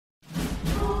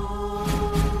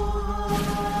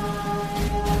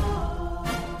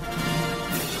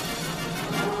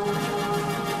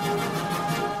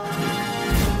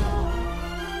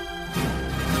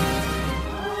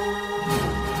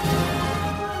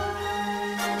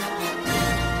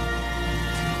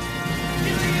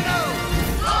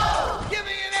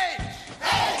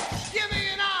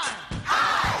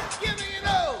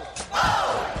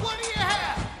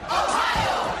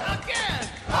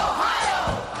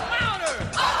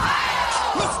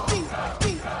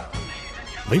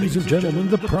Ladies and gentlemen,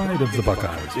 the pride of the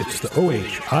Buckeyes. It's the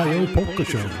OHIO Polka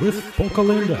Show with Polka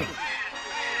Linda.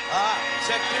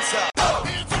 Check this out.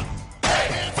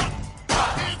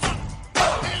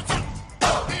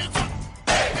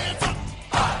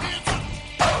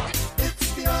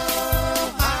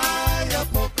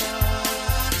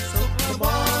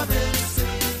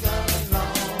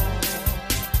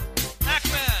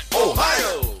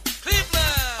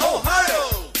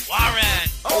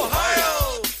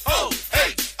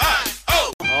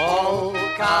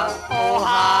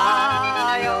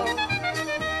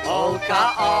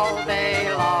 All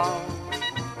day long,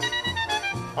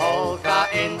 polka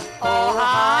in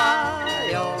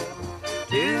Ohio,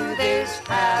 to this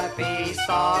happy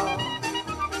song.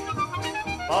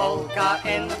 Polka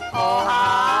in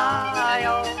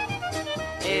Ohio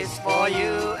is for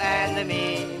you and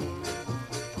me.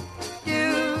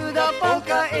 Do the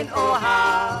polka in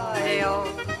Ohio,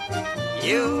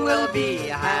 you will be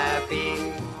happy.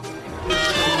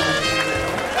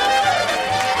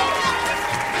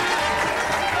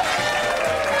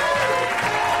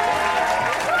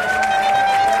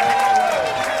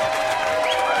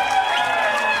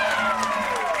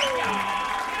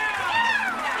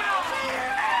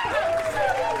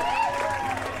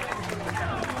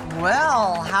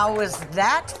 Well, how was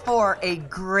that for a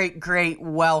great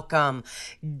welcome?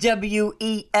 WELCOME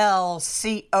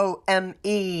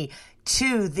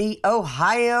to the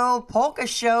Ohio Polka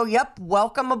Show. Yep,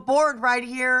 welcome aboard right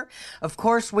here. Of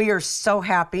course, we are so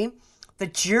happy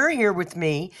that you're here with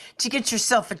me to get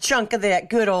yourself a chunk of that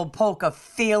good old polka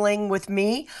feeling with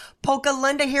me. Polka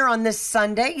Linda here on this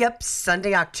Sunday. Yep,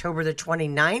 Sunday, October the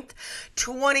 29th,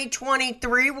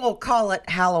 2023. We'll call it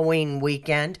Halloween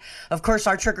weekend. Of course,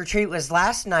 our trick-or-treat was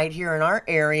last night here in our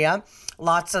area.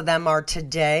 Lots of them are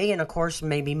today, and of course,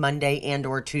 maybe Monday and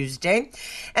or Tuesday.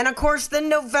 And of course, then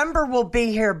November will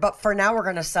be here. But for now, we're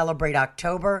going to celebrate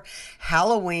October,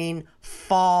 Halloween,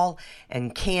 fall,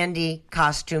 and candy,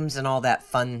 costumes, and all that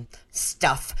fun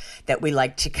stuff that we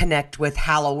like to connect with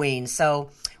Halloween. So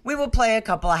we will play a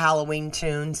couple of Halloween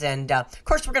tunes. And of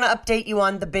course, we're going to update you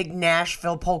on the big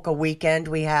Nashville Polka weekend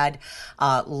we had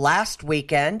last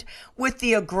weekend with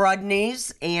the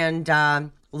Ogrodnys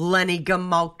and Lenny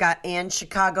Gomulka and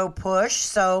Chicago Push.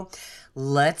 So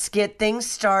let's get things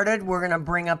started. We're going to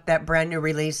bring up that brand new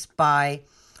release by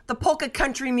the polka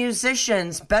country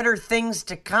musicians, Better Things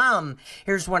to Come.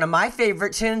 Here's one of my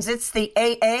favorite tunes. It's the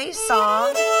AA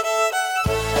song.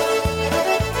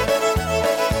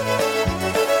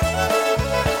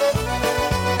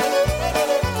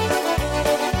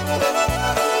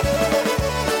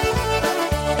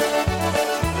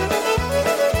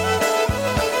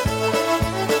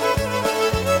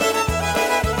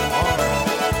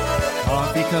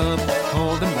 Coffee cup,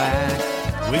 cold and black.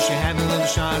 Wish you had a little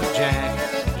shot of Jack.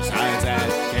 Besides that,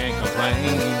 can't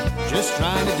complain. Just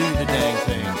trying to do the dang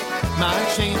thing. My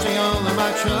change ain't all in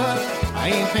my truck. I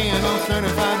ain't paying no $35.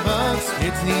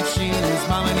 It's neat shoes,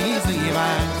 mom and easy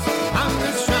Levi's. I'm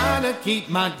just trying to keep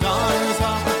my daughters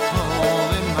off the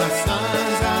pole and my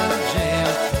sons out of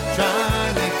jail.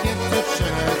 Trying to get to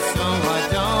church so I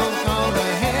don't go to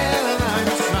hell. I'm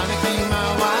just trying to keep my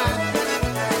wife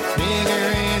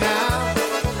figuring out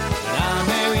that I'm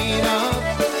married up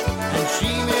and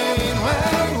she married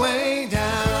way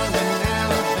down in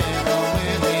Alabama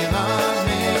where we love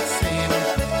mixing.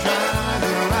 Trying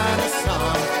to write a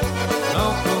song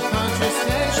local country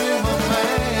station will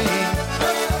play.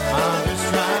 I'm just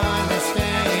trying to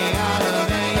stay out of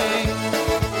AA.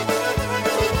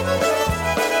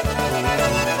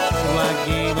 Oh, I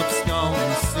gave up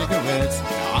smoking cigarettes.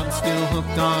 Now I'm still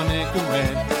hooked on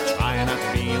Nicorette. Trying not to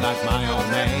be like my old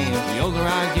man. The older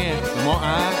I get, the more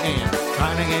I am.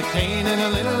 Trying to get paid and a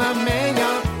little I may,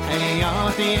 y'all. Hey, y'all,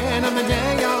 at the end of the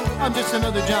day, y'all, I'm just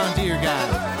another John Deere guy.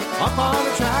 Up on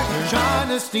a tractor, trying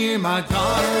to steer my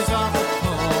daughters off the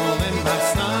pole and my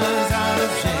sons out of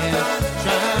jail.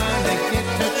 Trying to get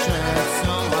to church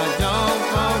so I don't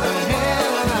go to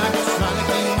hell. And I'm just trying to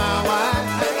keep my wife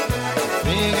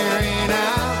figuring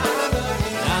out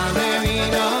that I'm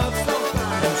married up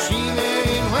and she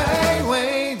married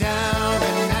way down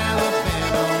in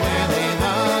Alabama where they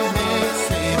love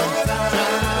mixing.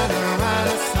 Trying to write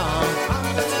a song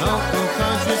local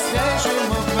country station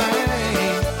will play.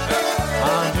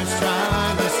 I'm just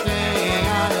trying to stay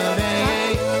out of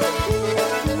AA.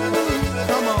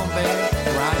 Come on, baby,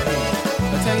 right here.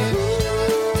 I tell you,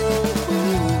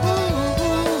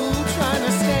 trying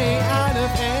to stay out of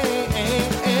AA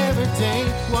every day,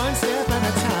 one step at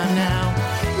a time now.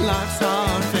 Life's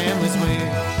hard, family's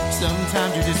weird.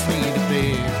 Sometimes you just need a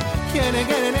beer. Can I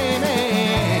get an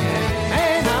amen?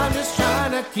 And I'm just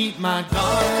trying to keep my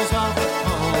daughters off the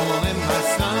phone my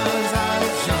son's out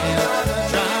of jail.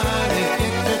 Trying to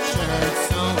get to church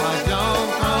so I don't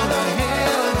go to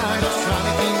hell. I'm just trying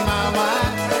to keep my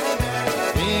wife,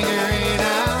 figure it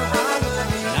out.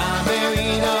 I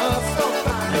married up,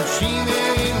 and she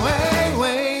married way,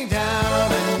 way down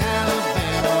in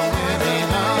Alabama where they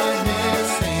love Nick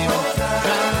Sable.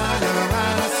 Trying to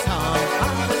write a song,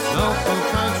 local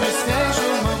country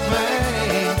station will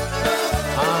play.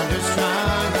 I'm just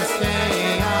trying to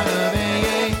stay out of AA.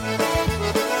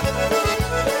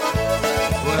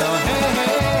 Well, hey,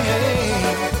 hey, hey,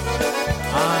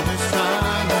 I'm just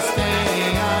trying to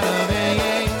stay out of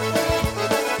AA.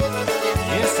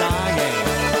 Yes, I am.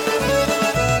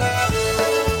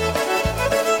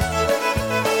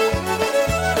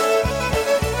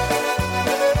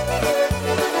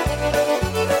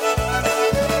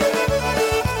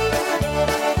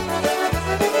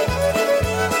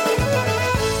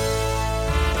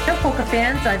 Hey, Polka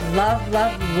fans, I'd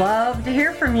love to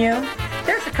hear from you.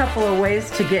 There's a couple of ways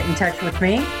to get in touch with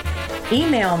me.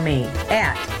 Email me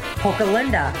at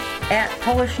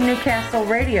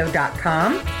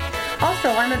polkalinda@polishnewcastleradio.com.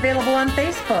 Also, I'm available on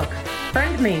Facebook.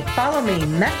 Friend me, follow me,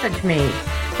 message me.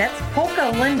 That's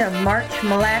Polka Linda March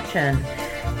Malachin.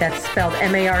 That's spelled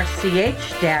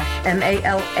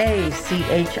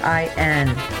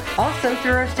MARCH-MALACHIN. Also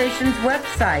through our station's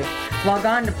website. Log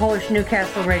on to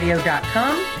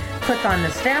PolishNewcastleRadio.com, click on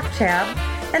the staff tab,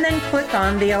 and then click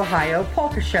on the Ohio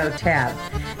Polka Show tab.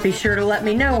 Be sure to let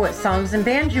me know what songs and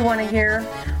bands you want to hear.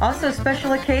 Also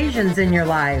special occasions in your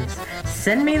lives.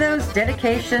 Send me those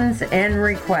dedications and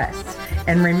requests.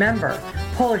 And remember,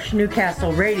 Polish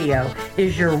Newcastle Radio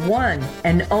is your one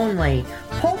and only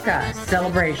polka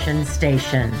celebration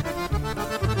station.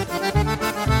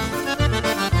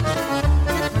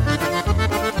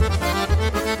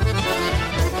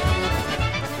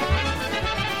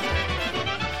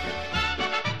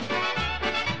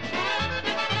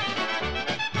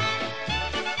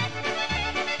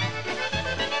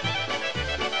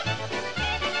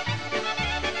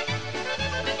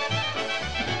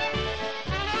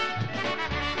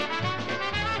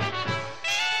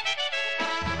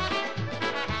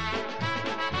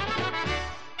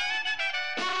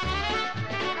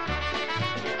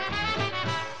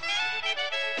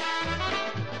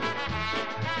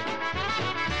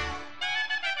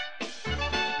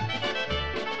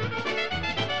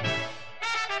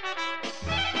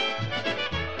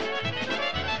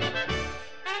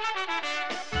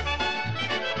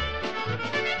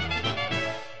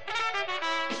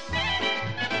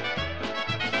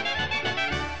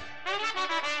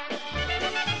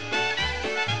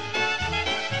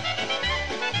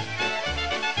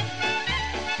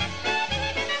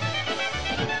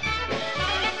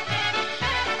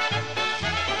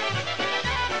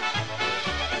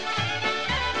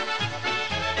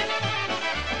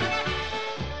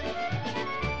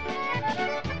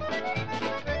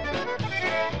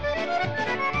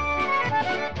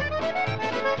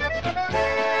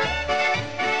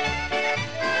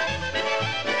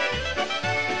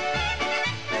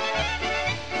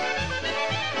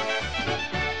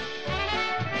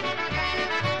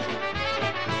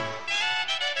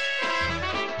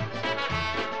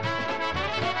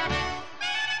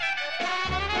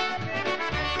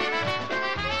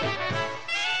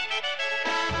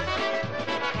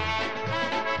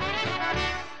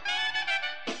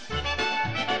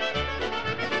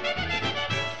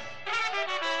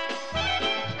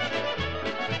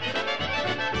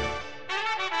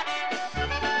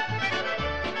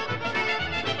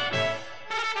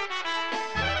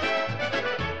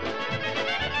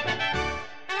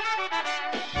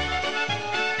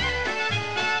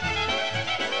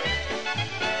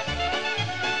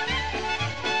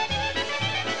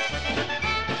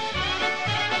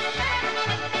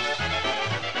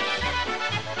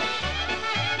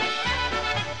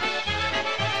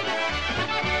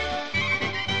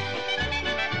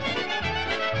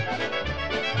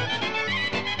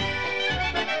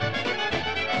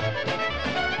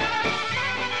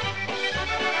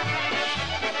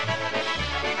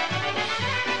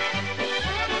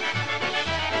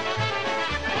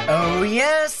 Oh,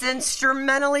 yes,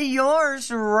 instrumentally yours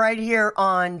right here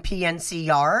on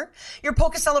PNCR, your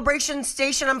polka celebration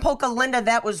station. I'm Polka Linda.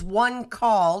 That was one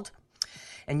called,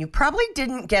 and you probably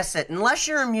didn't guess it unless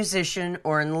you're a musician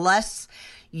or unless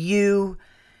you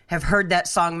have heard that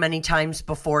song many times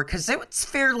before, because it's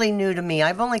fairly new to me.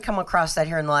 I've only come across that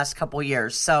here in the last couple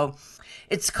years. So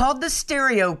It's called the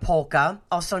Stereo Polka,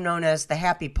 also known as the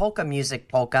Happy Polka Music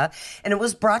Polka, and it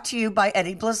was brought to you by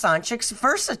Eddie Blazonczyk's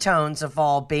Versatones of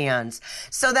all bands.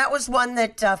 So that was one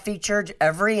that featured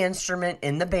every instrument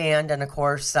in the band, and of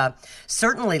course,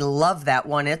 certainly love that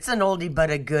one. It's an oldie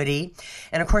but a goodie,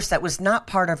 and of course, that was not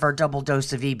part of our double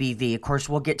dose of EBV. Of course,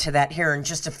 we'll get to that here in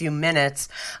just a few minutes,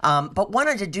 but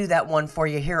wanted to do that one for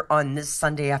you here on this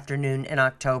Sunday afternoon in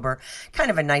October.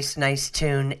 Kind of a nice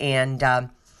tune, and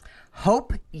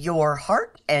hope your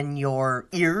heart and your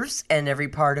ears and every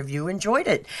part of you enjoyed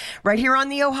it. Right here on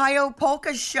the Ohio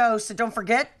Polka Show. So don't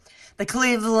forget, the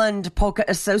Cleveland Polka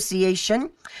Association,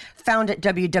 found at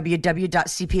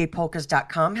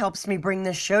www.cpapolkas.com, helps me bring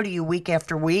this show to you week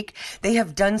after week. They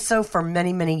have done so for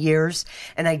many years,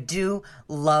 and I do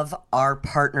love our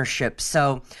partnership.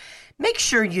 So make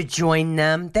sure you join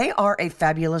them. They are a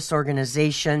fabulous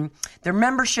organization. Their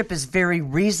membership is very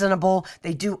reasonable.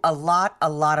 They do a lot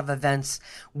of events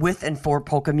with and for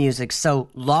polka music. So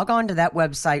log on to that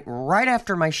website right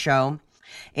after my show.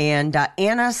 And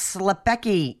Anna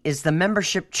Slepecki is the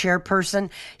membership chairperson.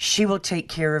 She will take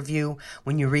care of you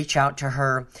when you reach out to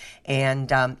her.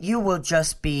 And you will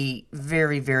just be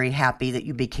very happy that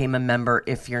you became a member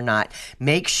if you're not.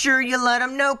 Make sure you let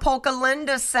them know Polka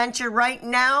Linda sent you right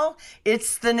now.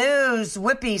 It's the news.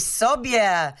 Whippy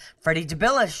Sobia. Freddie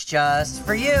DeBillish just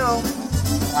for you.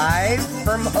 Live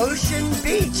from Ocean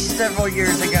Beach several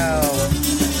years ago.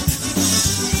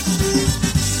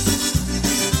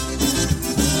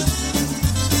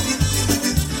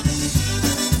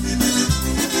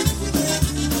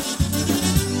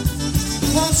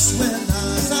 Poszły na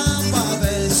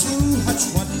zabawę, słuchać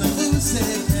ładną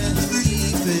muzykę i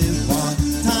była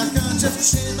taka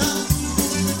dziewczyna.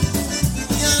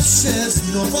 Ja się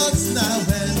z nią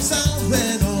poznałem, całą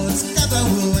noc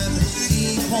gadałem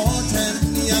i potem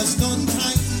ja z nią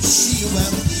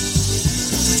tańczyłem.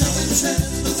 Chciałem się z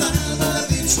nią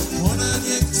zabawić, ona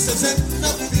nie chce ze mną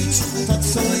pić, to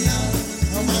co ja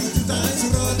mam tutaj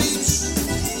zrobić?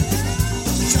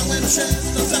 Chciałem się z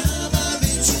nią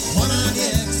zabawić, ona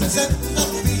nie chce ze mną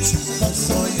pić, to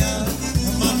co ja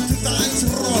mam tutaj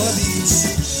zrobić?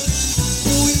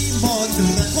 Mój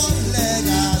mądry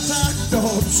kolega tak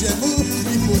dobrze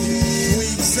mój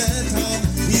chce tam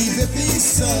i wypij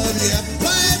sobie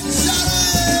pędzarę.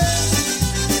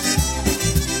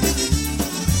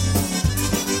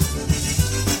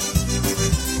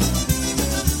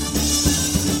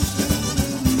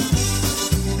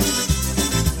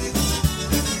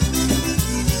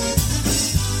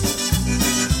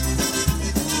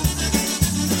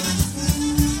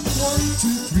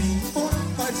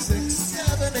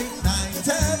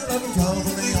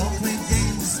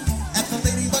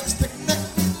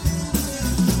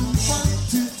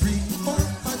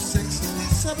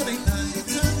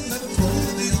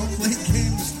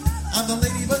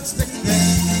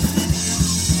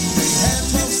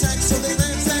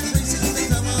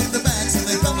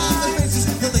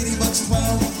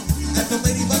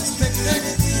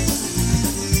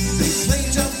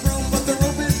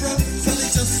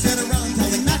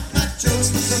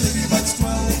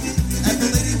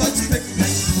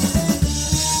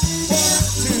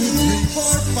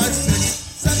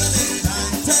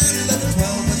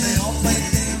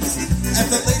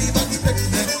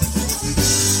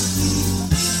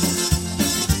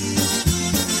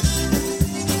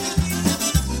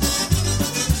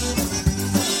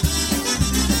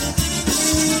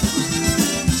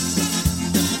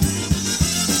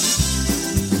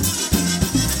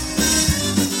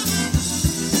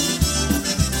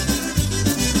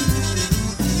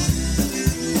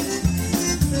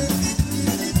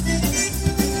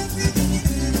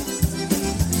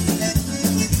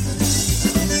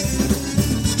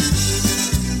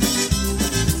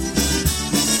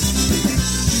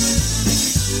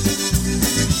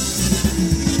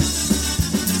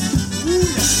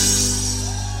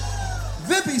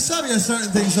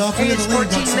 Certain things off. Hey, it's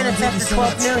 14 minutes after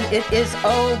 12 noon. It is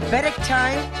Obedic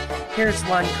time. Here's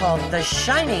one called The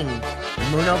Shining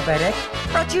Moon Obedic,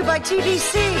 brought to you by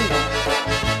TBC.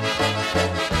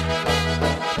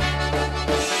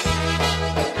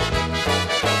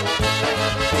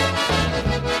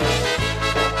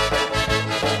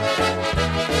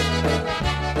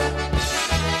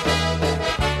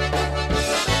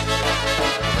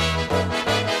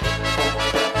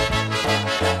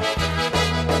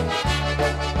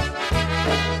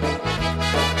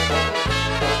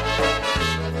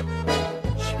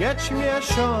 Świeć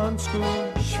miesiączku,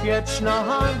 świeć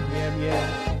na niebie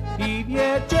i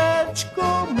wiedzieczku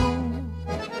mu,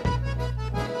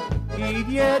 i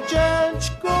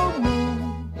wiedzieczku mu,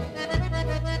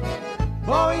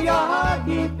 bo ja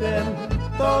idę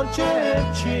do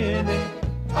dziewczyny,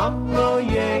 tam do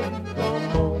jej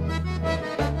domu.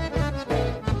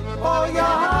 Bo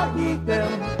ja idę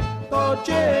do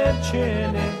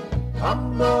dziewczyny,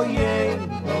 tam do jej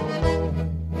domu.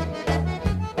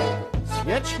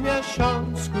 Świeć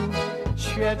miesiączku,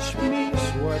 świeć mi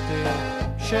złoty,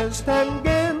 przez ten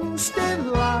gęsty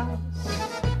las,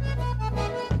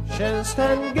 przez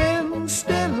ten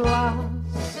gęsty las.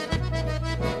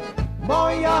 Bo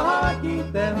ja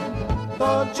idę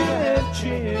do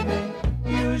dziewczyny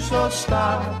już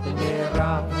ostatni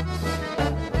raz.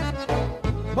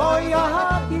 Bo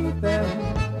ja idę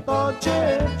do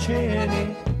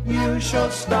dziewczyny już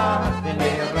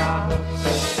ostatni raz.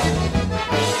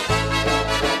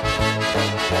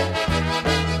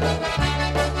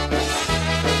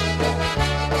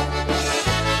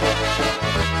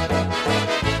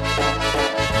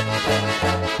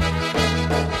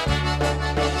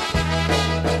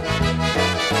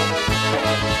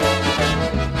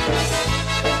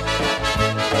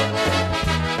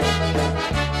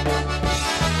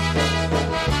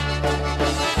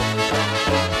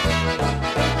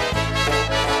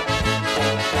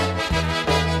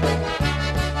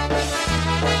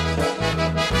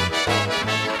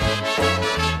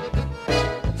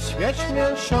 Świeć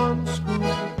miesiączku,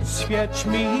 świeć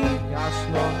mi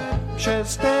jasno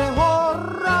przez te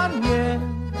oranie,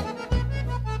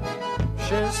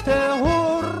 przez te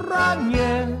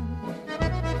oranie.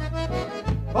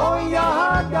 Bo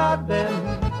ja jadę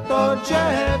do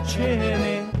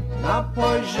dziewczyny na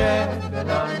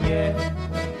pożegnanie.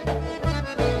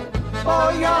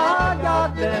 Bo ja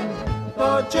jadę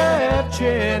do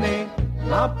dziewczyny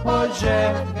na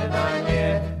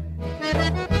pożegnanie.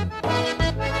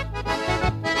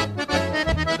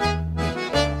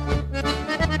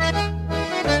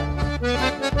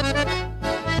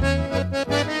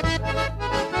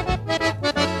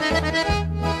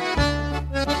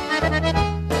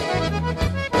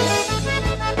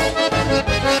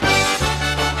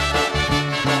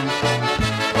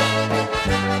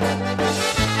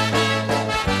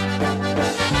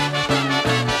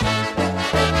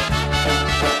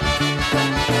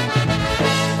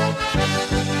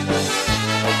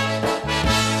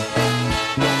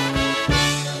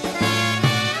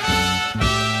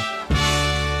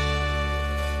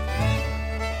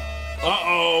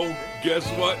 Uh-oh, guess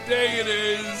what day it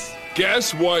is?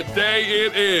 Guess what day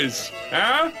it is?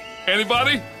 Huh?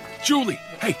 Anybody? Julie,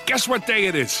 hey, guess what day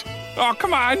it is? Oh,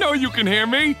 come on, I know you can hear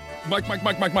me. Mike.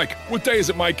 What day is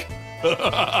it, Mike?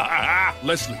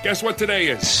 Leslie, guess what today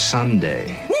is?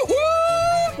 Sunday.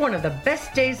 Woo-hoo! One of the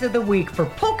best days of the week for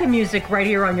polka music right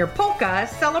here on your Polka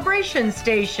Celebration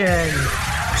Station.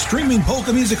 Streaming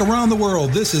polka music around the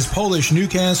world, this is Polish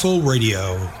Newcastle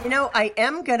Radio. You know, I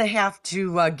am going to have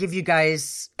to give you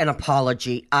guys an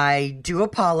apology. I do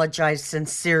apologize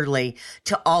sincerely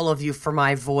to all of you for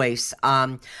my voice.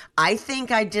 I think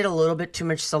I did a little bit too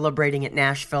much celebrating at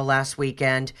Nashville last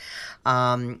weekend.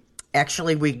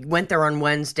 Actually, we went there on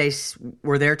Wednesday.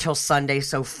 We're there till Sunday.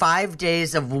 So 5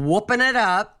 days of whooping it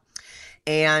up.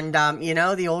 And, you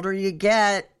know, the older you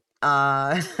get,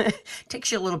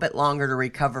 takes you a little bit longer to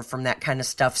recover from that kind of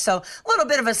stuff. So a little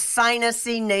bit of a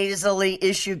sinusy, nasally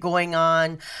issue going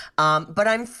on. But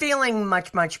I'm feeling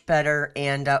much, much better.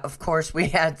 And, of course, we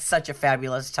had such a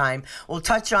fabulous time. We'll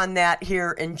touch on that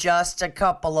here in just a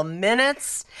couple of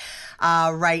minutes.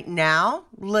 Right now,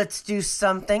 let's do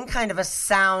something kind of a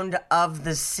sound of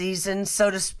the season, so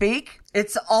to speak.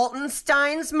 It's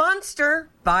Altenstein's Monster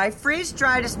by Freeze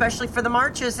Dried, especially for the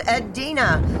marches. Ed,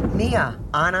 Dina, Mia,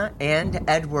 Anna, and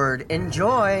Edward.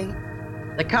 Enjoy.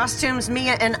 The costumes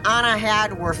Mia and Anna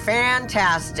had were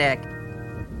fantastic.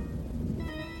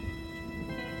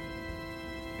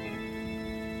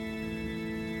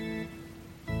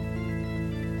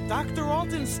 Dr.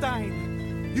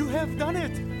 Altenstein, you have done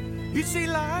it. It's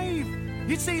alive!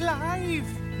 It's alive!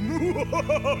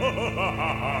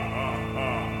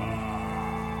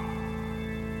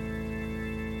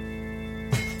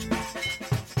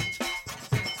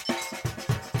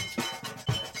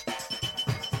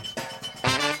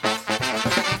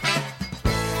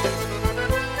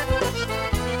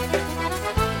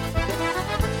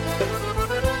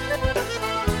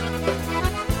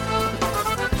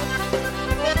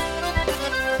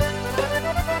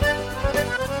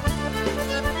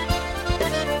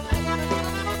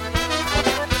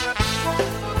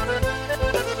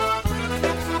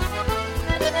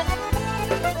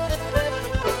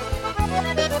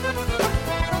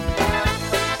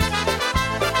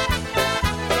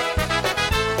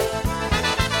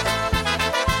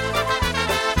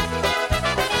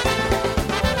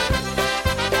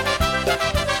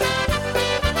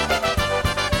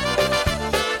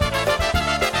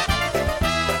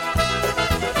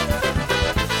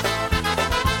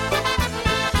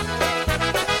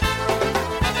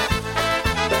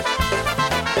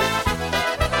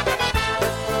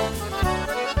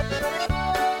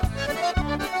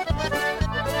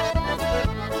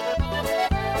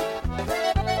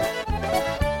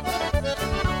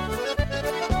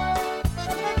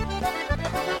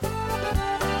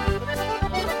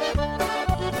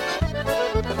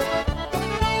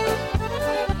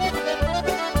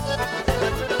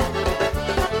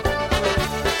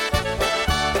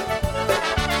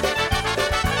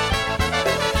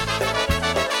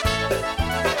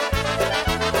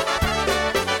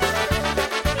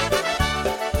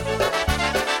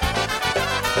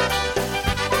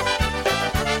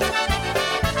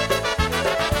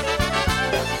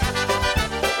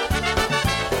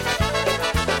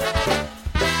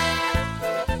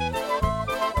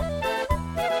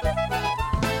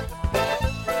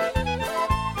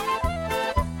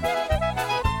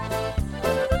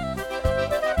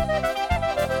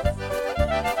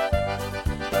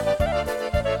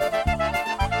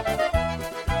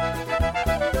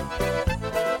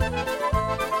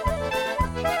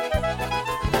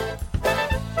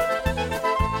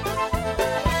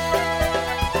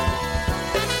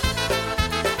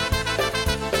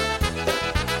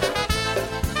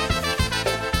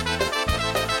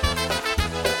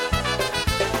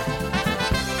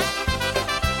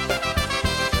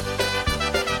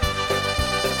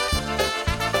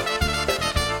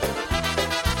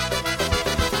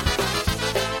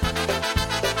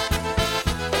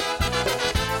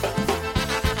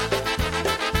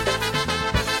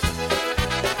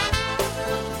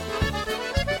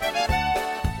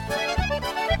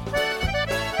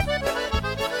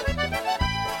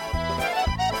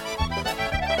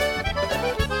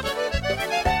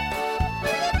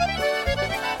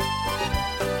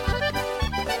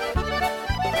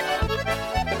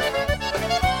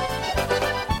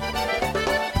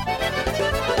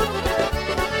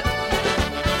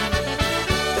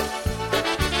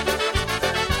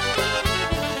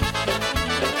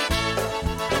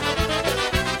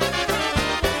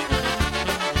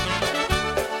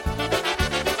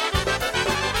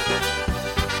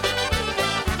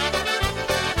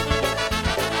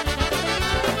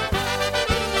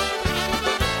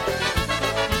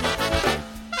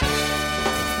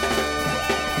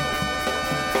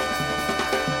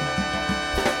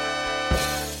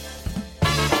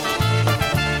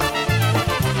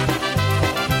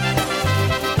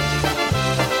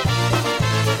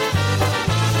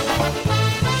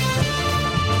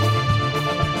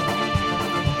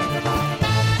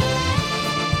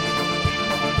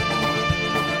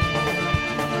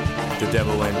 The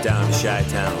devil went down to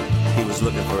Chi-Town. He was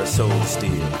looking for a soul to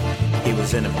steal. He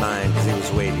was in a bind because he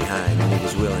was way behind and he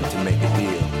was willing to make a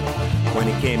deal. When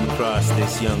he came across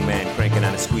this young man cranking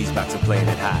on a squeeze box and playing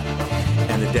it hot,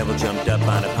 and the devil jumped up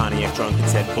on a Pontiac trunk and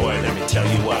said, boy, let me tell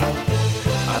you what.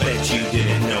 I bet you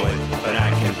didn't know it, but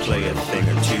I can play a thing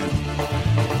or two.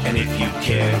 And if you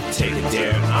care, take a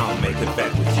dare, I'll make a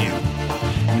bet with you.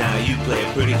 Now you play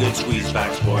a pretty good squeeze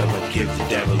box, boy, but give the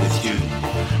devil his due.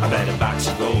 I bet a box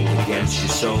of gold against your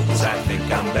soul, cause I think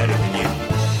I'm better than you.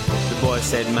 The boy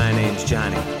said, my name's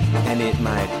Johnny, and it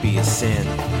might be a sin,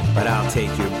 but I'll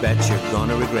take your bet you're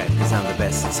gonna regret, cause I'm the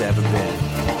best it's ever been.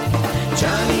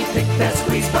 Johnny picked that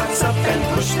squeeze box up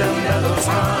and pushed them bellows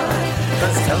hard,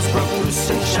 cause hell's broke loose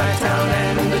in Chi-Town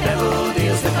and the devil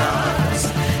deals the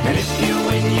cards. And if you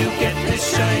win, you get this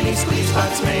shiny squeeze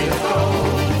box made of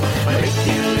gold. But if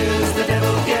you lose, the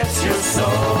devil gets your soul.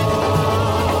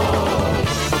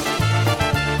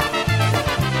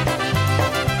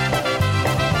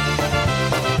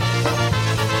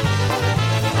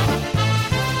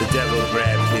 The devil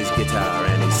grabbed his guitar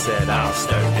and he said, I'll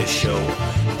start this show.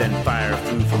 Then fire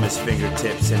flew from his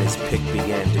fingertips and his pick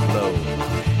began to glow.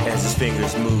 As his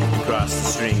fingers moved across the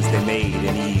strings, they made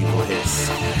an evil hiss.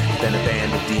 Then a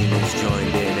band of demons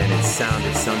joined in and it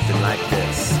sounded something like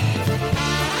this.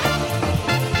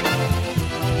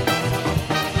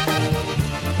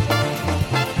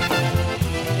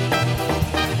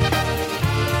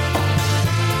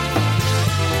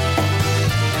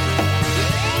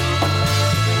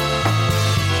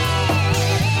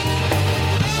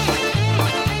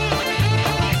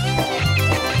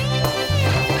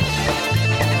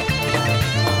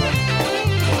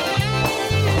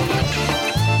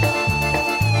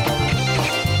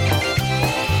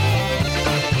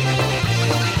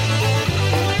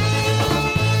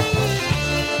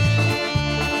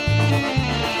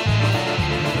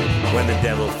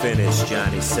 Finished,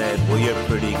 Johnny said, well, you're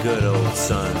pretty good, old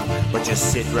son, but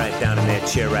just sit right down in that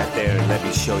chair right there and let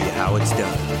me show you how it's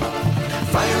done.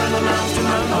 Fire on the mountain,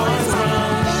 run, boys,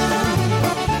 run.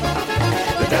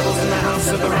 The devil's in the house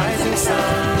of the rising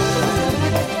sun.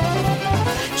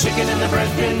 Chicken in the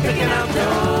bread bin, picking out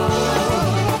dough.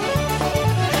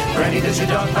 Granny, does your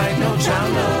dog bite? No,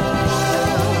 child, no.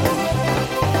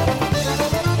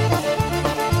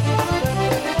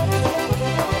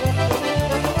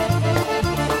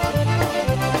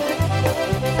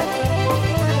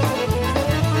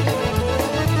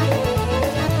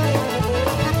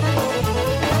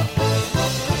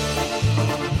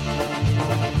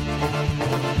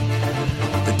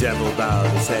 The devil bowed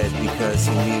his head because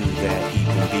he knew that he'd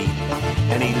been beat,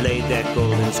 and he laid that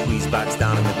golden squeeze box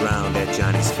down on the ground at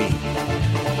Johnny's feet.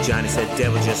 Johnny said,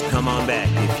 devil, just come on back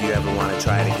if you ever want to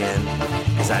try it again,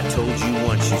 cause I told you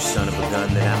once, you son of a gun,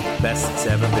 that I'm the best it's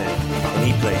ever been. And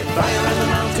he played Fire on the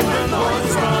Mountain, run,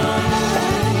 boys, run.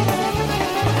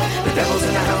 The devil's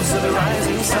in the house of the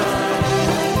rising sun.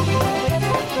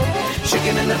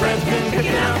 Chicken in the bread bin,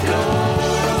 picking out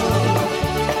gold.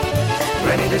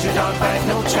 Granny, does your dog bite?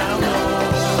 No, child, no.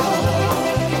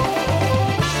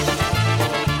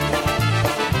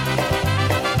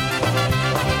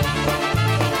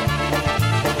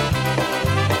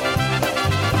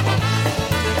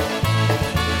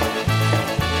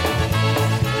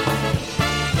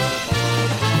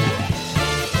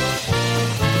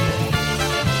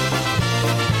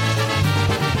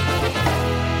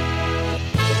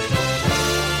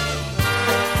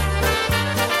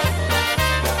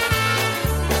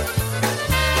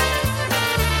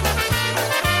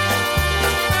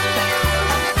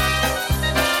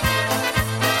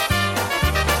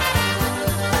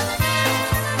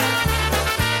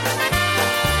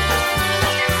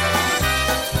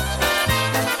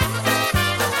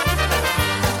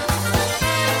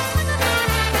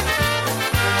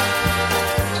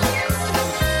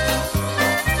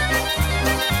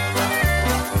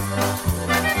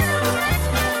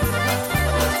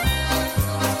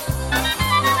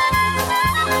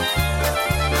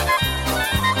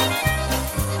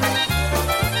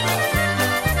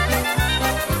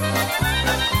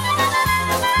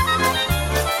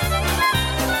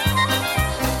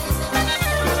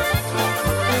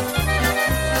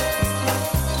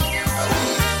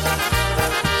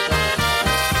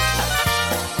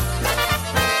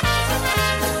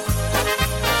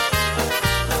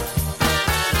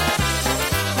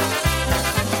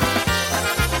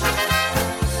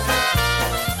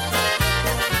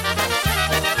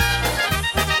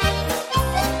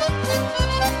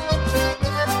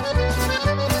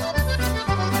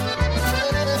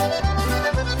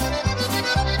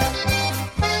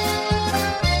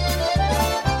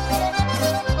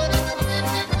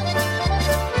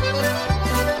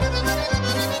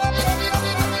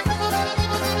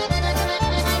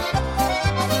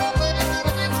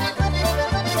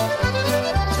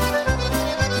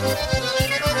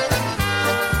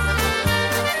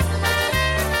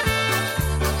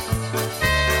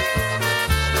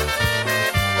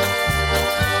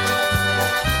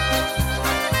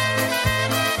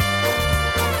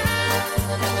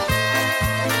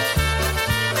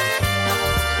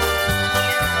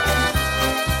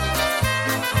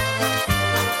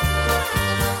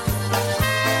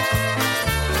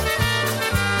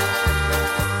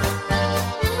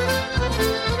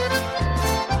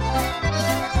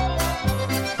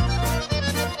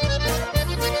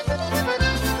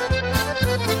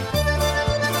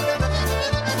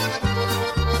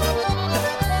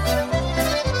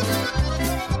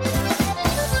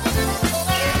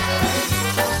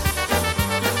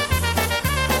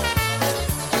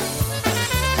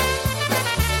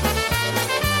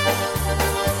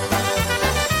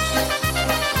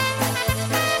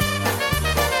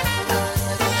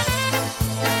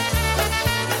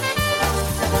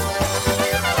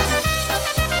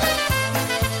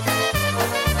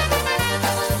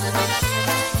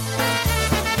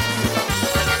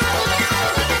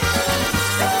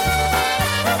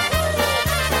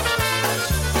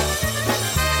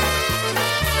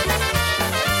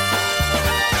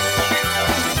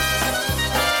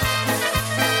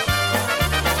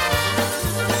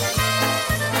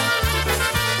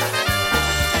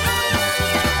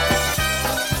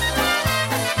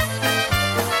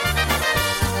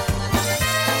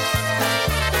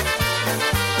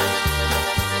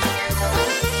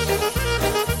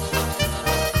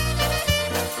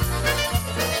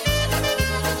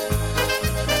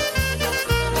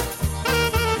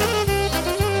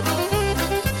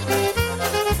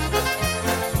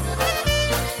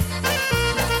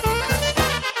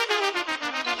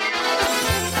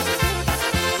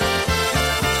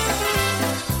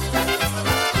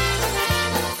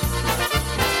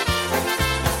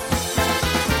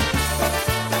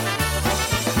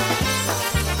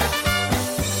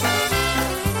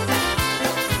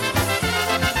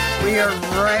 We are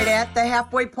right at the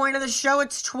halfway point of the show.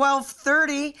 It's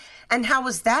 12:30. And how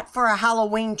was that for a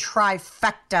Halloween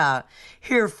trifecta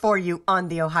here for you on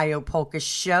the Ohio Polka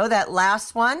Show? That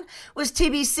last one was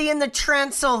TBC and the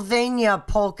Transylvania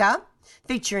Polka,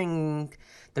 featuring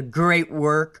the great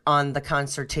work on the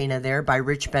concertina there by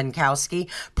Rich Benkowski.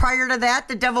 Prior to that,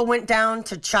 The Devil Went Down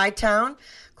to Chi-Town.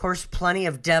 Of course, plenty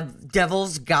of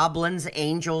devils, goblins,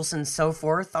 angels, and so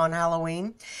forth on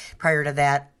Halloween. Prior to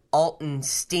that, Alton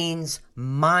Steen's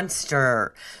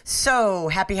Monster. So,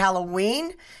 happy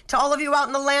Halloween to all of you out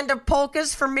in the land of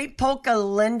polkas. For me, Polka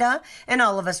Linda, and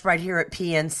all of us right here at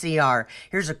PNCR.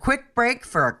 Here's a quick break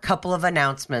for a couple of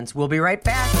announcements. We'll be right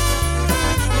back.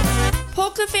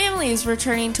 Polka Family is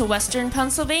returning to Western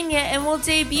Pennsylvania and will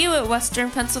debut at Western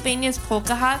Pennsylvania's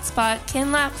Polka Hotspot,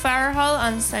 Kinloch Fire Hall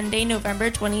on Sunday, November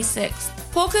 26th.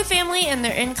 Polka Family and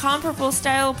their incomparable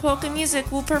style of polka music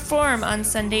will perform on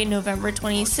Sunday, November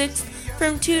 26th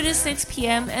from 2 to 6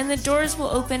 p.m. and the doors will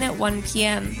open at 1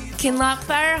 p.m. Kinloch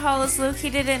Fire Hall is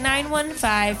located at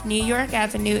 915 New York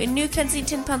Avenue in New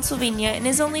Kensington, Pennsylvania and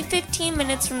is only 15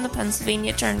 minutes from the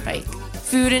Pennsylvania Turnpike.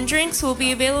 Food and drinks will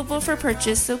be available for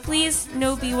purchase, so please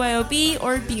no BYOB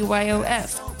or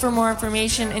BYOF. For more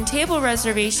information and table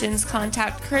reservations,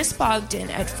 contact Chris Bogdan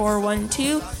at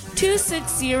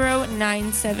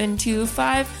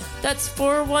 412-260-9725. That's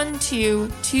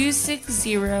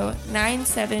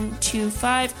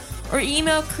 412-260-9725. Or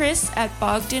email Chris at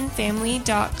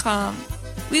bogdanfamily.com.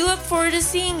 We look forward to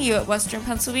seeing you at Western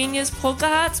Pennsylvania's Polka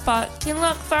Hotspot,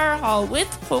 Kinloch Fire Hall with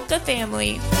Polka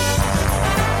Family.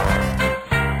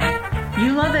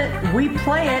 You love it, we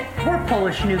play it. We're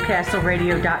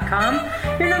PolishNewcastleRadio.com,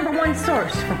 your number one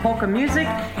source for polka music,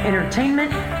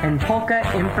 entertainment, and polka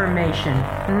information.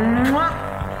 Mwah!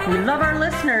 We love our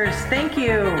listeners. Thank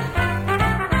you.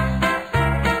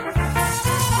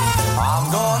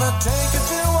 I'm gonna take you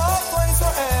to a place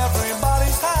where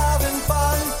everybody's having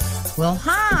fun. Well,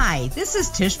 hi, this is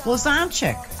Tish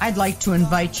Blazonczyk. I'd like to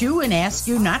invite you and ask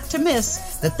you not to miss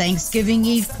the Thanksgiving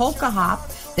Eve Polka Hop.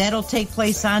 That'll take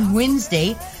place on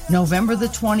Wednesday, November the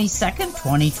 22nd,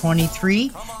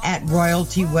 2023, at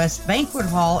Royalty West Banquet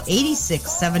Hall,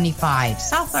 8675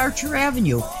 South Archer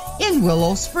Avenue in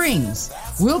Willow Springs.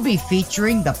 We'll be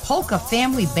featuring the Polka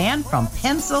Family Band from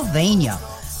Pennsylvania.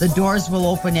 The doors will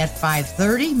open at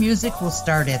 5:30. Music will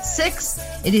start at 6.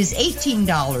 It is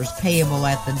 $18 payable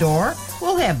at the door.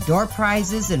 We'll have door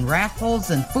prizes and raffles,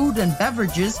 and food and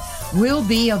beverages will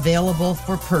be available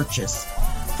for purchase.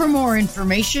 For more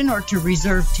information or to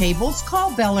reserve tables,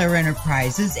 call Bel Air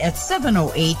Enterprises at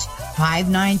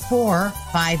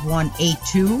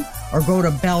 708-594-5182 or go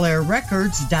to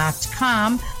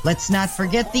BelAirRecords.com. Let's not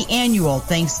forget the annual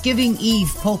Thanksgiving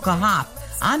Eve Polka Hop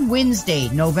on Wednesday,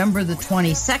 November the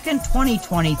 22nd,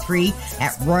 2023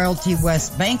 at Royalty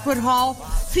West Banquet Hall,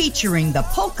 featuring the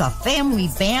Polka Family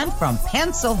Band from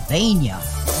Pennsylvania.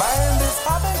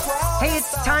 Hey,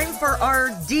 it's time for our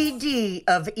DD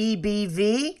of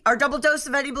EBV, our double dose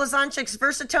of Eddie Blazonczyk's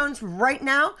Versatones. Right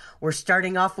now, we're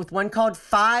starting off with one called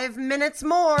 5 Minutes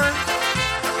More.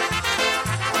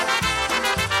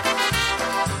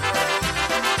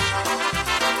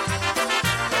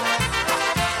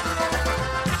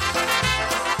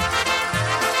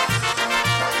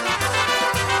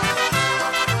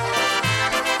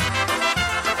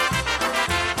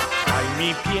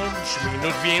 Mi 5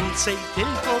 minut więcej,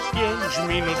 tylko 5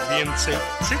 minut więcej.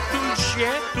 Przytul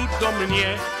się tu do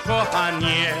mnie,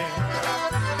 kochanie.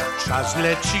 Czas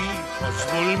leci,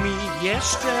 pozwól mi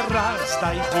jeszcze raz,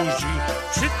 daj buzi.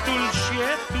 Przytul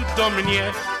się tu do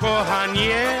mnie,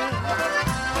 kochanie.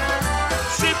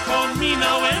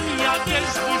 Przypominałem, jak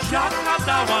jest buziaka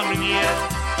dała mnie.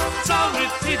 Cały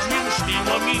tydzień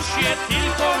ślino mi się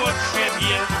tylko od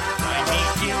siebie. Daj mi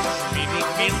 5 minut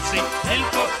więcej,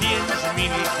 tylko 5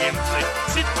 minut więcej.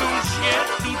 Przytul się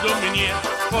tu do mnie,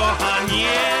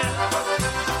 kochanie.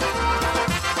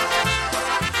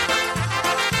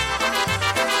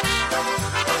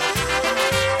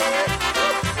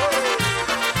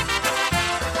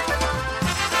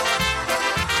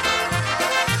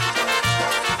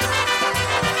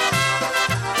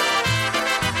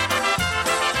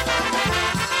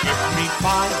 Give me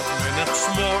 5 minutes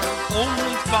more,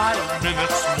 only 5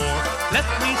 minutes more. Let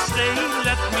me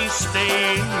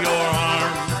stay in your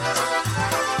arms.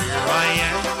 Here I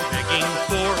am begging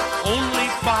for only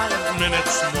 5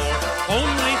 minutes more,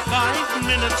 only 5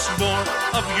 minutes more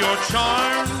of your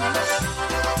charms.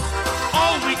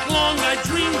 All week long I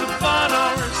dreamed about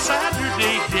our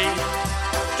Saturday date.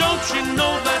 Don't you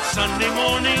know that Sunday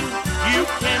morning you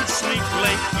can't sleep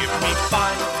late? Give me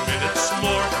 5 minutes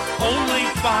more, only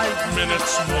 5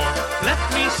 minutes more. Let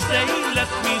me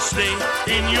stay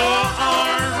in your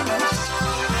arms.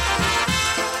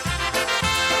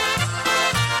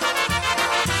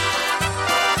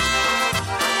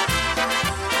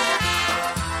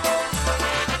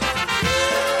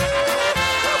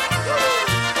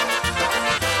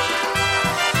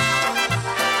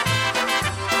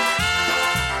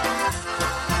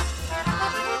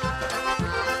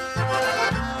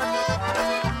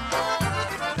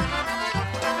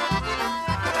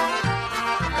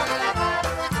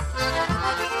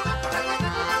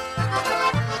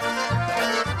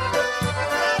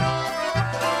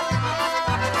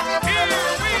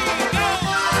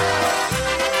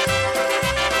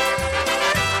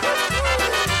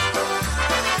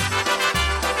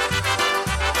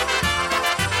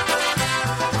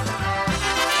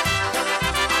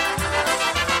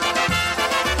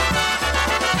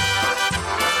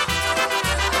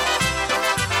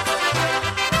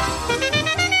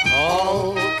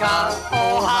 Polka,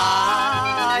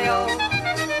 Ohio,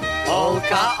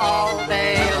 polka all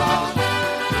day long.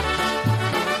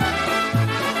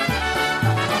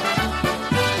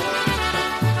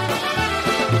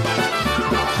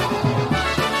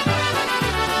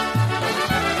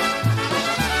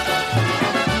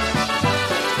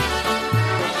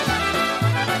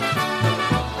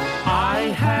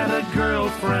 I had a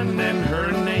girlfriend and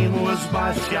her name was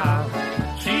Basha.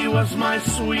 She was my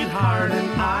sweetheart and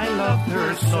I loved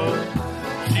her so.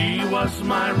 She was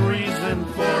my reason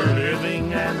for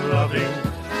living and loving.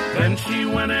 Then she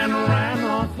went and ran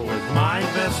off with my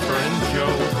best friend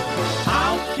Joe.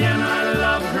 How can I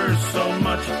love her so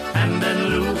much and then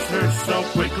lose her so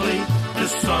quickly to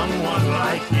someone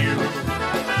like you?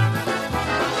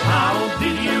 How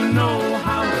did you know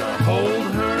how to hold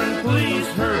her and please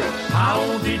her?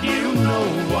 How did you know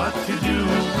what to do?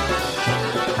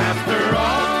 After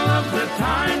all of the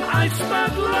time I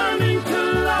spent learning to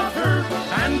love her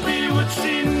and be what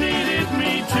she needed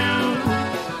me to.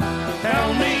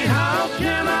 Tell me, how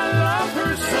can I love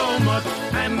her so much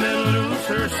and then lose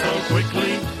her so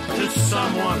quickly to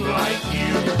someone like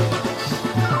you?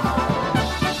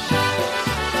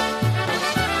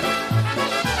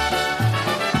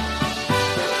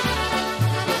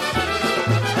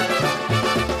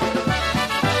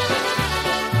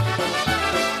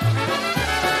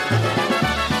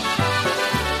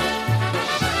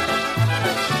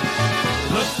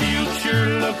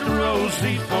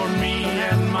 Rosy for me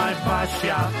and my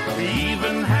Basha. We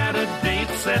even had a date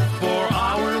set for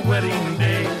our wedding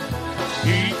day.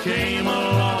 He came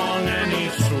along and he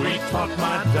sweet-talked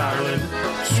my darling,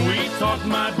 sweet-talked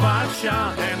my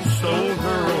Basha and stole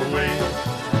her away.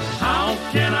 How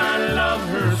can I love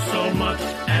her so much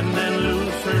and then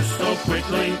lose her so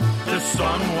quickly to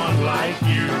someone like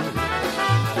you?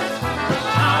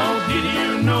 How did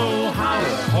you know how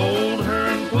to hold her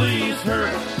and please her?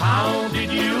 How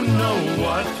did you know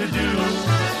what to do?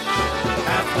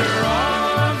 After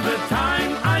all of the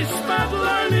time I spent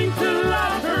learning to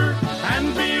love her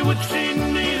and be what she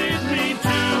needed me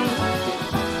to.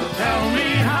 Tell me,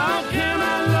 how can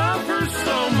I love her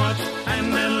so much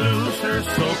and then lose her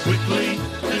so quickly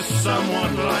to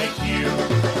someone like you?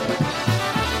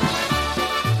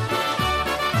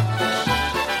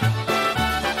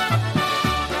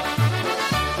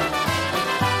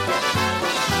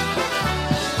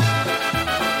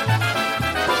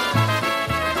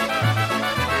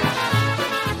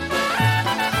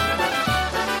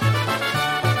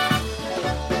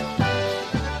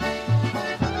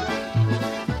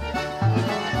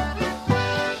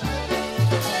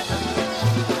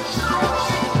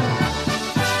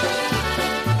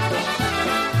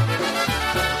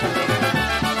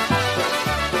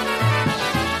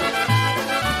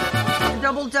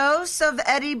 Dose of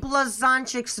Eddie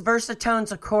Blazonczyk's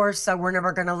versatones, of course. We're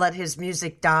never going to let his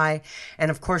music die. And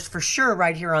of course, for sure,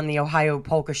 right here on the Ohio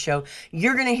Polka Show,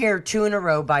 you're going to hear 2 in a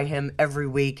row by him every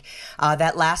week.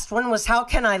 That last one was How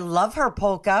Can I Love Her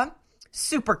Polka?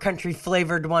 Super country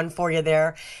flavored one for you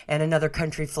there. And another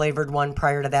country flavored one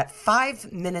prior to that,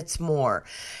 5 minutes more.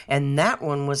 And that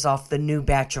one was off the new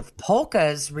batch of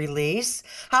polkas release.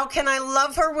 How Can I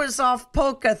Love Her was off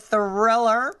Polka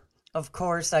Thriller. Of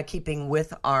course, keeping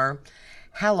with our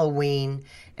Halloween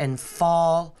and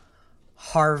fall,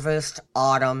 harvest,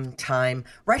 autumn time.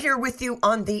 Right here with you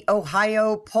on the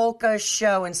Ohio Polka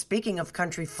Show. And speaking of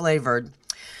country flavored,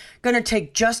 going to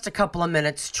take just a couple of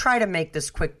minutes. Try to make this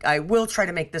quick. I will try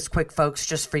to make this quick, folks,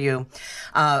 just for you.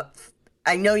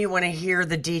 I know you want to hear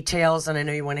the details, and I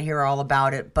know you want to hear all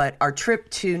about it. But our trip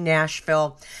to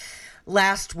Nashville,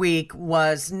 last week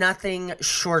was nothing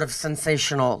short of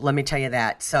sensational, let me tell you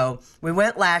that. So we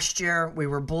went last year. We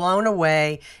were blown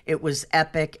away. It was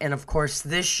epic. And, of course,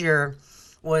 this year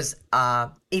was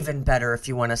even better, if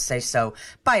you want to say so,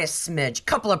 by a smidge,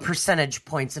 couple of percentage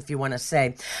points, if you want to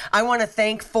say. I want to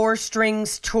thank Four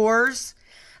Strings Tours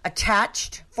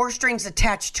Tours,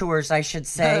 I should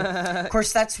say. Of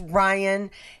course, that's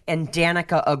Ryan and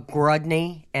Danica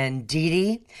Ogrodny and Dee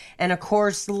Dee. And, of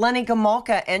course, Lenny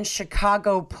Gomulka and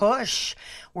Chicago Push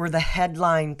were the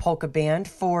headline polka band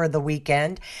for the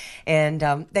weekend.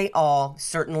 And they all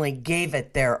certainly gave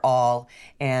it their all.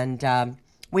 And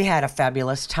we had a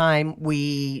fabulous time.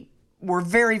 We were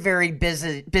very, very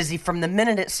busy from the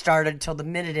minute it started till the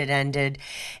minute it ended.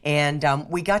 And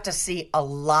we got to see a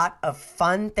lot of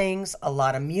fun things, a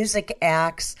lot of music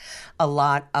acts, a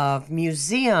lot of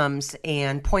museums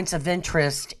and points of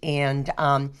interest, and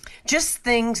just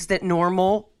things that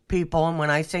normal people, and when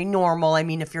I say normal, I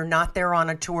mean if you're not there on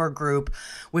a tour group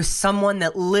with someone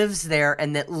that lives there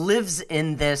and that lives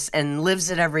in this and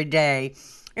lives it every day,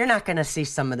 you're not going to see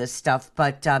some of this stuff.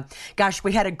 But gosh,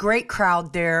 we had a great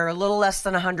crowd there, a little less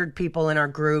than 100 people in our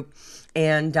group.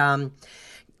 And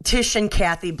Tish and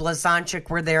Kathy Blazonczyk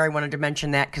were there. I wanted to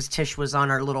mention that because Tish was on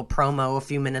our little promo a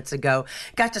few minutes ago.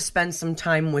 Got to spend some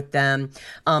time with them.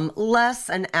 Les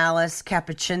and Alice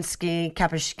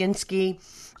Kapuscinski,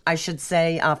 I should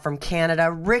say, from Canada.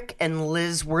 Rick and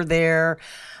Liz were there.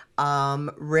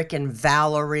 Rick and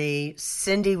Valerie.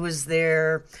 Cindy was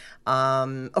there.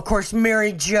 Of course,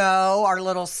 Mary Jo, our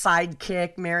little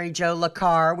sidekick, Mary Jo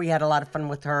Lacar. We had a lot of fun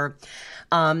with her.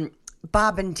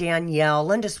 Bob and Danielle,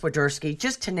 Linda Swiderski,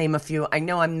 just to name a few. I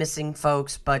know I'm missing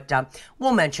folks, but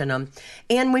we'll mention them.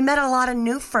 And we met a lot of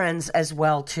new friends as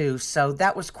well, too. So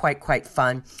that was quite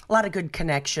fun. A lot of good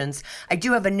connections. I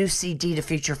do have a new CD to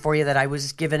feature for you that I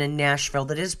was given in Nashville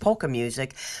that is polka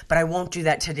music, but I won't do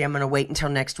that today. I'm going to wait until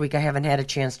next week. I haven't had a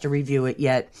chance to review it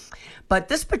yet. But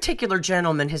this particular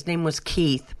gentleman, his name was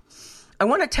Keith. I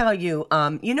want to tell you,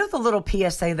 you know the little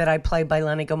PSA that I play by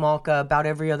Lenny Gomulka about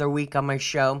every other week on my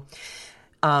show?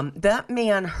 That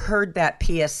man heard that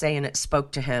PSA and it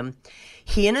spoke to him.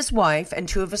 He and his wife and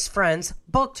two of his friends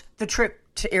booked the trip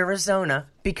to Arizona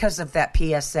because of that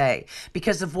PSA,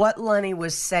 because of what Lenny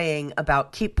was saying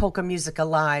about keep polka music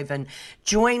alive and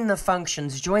join the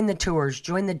functions, join the tours,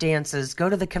 join the dances, go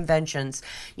to the conventions,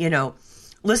 you know,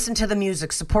 listen to the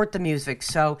music, support the music.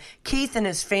 So Keith and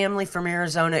his family from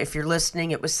Arizona, if you're listening,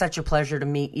 it was such a pleasure to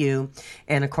meet you.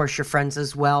 And, of course, your friends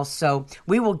as well. So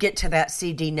we will get to that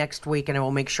CD next week, and I will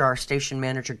make sure our station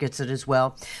manager gets it as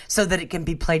well so that it can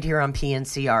be played here on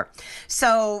PNCR.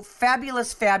 So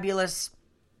fabulous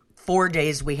 4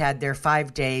 days we had there,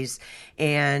 5 days.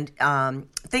 And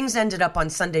things ended up on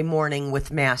Sunday morning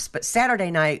with Mass. But Saturday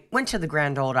night, went to the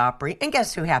Grand Ole Opry. And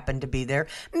guess who happened to be there?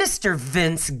 Mr.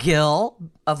 Vince Gill,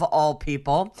 of all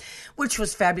people, which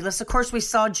was fabulous. Of course, we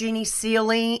saw Jeannie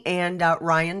Seeley, and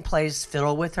Ryan plays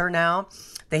fiddle with her now.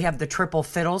 They have the triple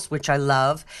fiddles, which I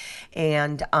love.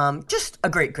 And just a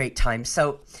great time.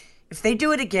 So if they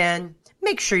do it again,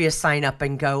 make sure you sign up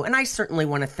and go. And I certainly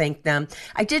want to thank them.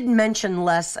 I did mention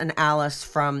Les and Alice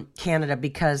from Canada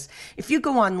because if you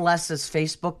go on Les's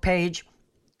Facebook page,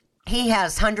 he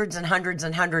has hundreds and hundreds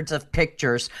and hundreds of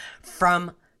pictures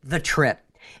from the trip.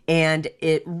 And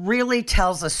it really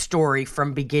tells a story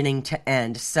from beginning to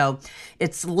end. So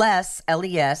it's Les,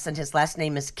 L-E-S, and his last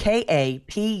name is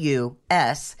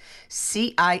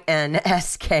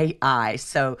Kapuscinski.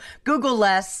 So Google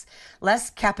Les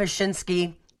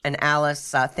Kapuscinski. And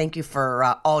Alice, thank you for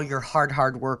all your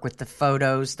hard work with the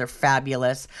photos. They're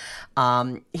fabulous.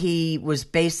 He was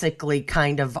basically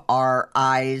kind of our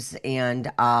eyes,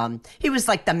 and he was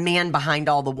like the man behind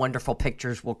all the wonderful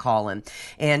pictures, we'll call him.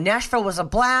 And Nashville was a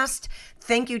blast.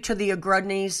 Thank you to the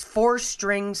Ogrodnys. Four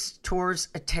Strings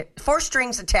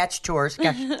Attached Tours.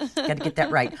 Gosh, got to get that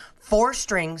right. Four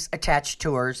Strings Attached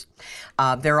Tours.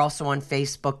 They're also on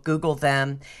Facebook. Google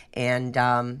them.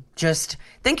 And just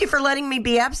thank you for letting me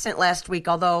be absent last week,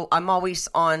 although I'm always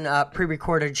on a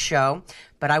pre-recorded show.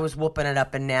 But I was whooping it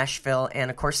up in Nashville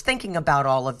and, of course, thinking about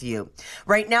all of you.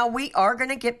 Right now, we are going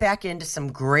to get back into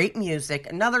some great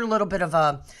music. Another little bit of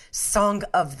a song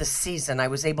of the season. I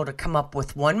was able to come up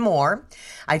with one more.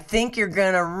 I think you're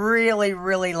going to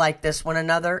really like this one.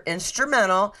 Another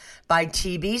instrumental by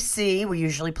TBC. We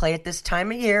usually play it this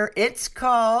time of year. It's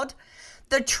called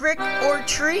The Trick or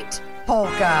Treat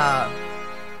Polka.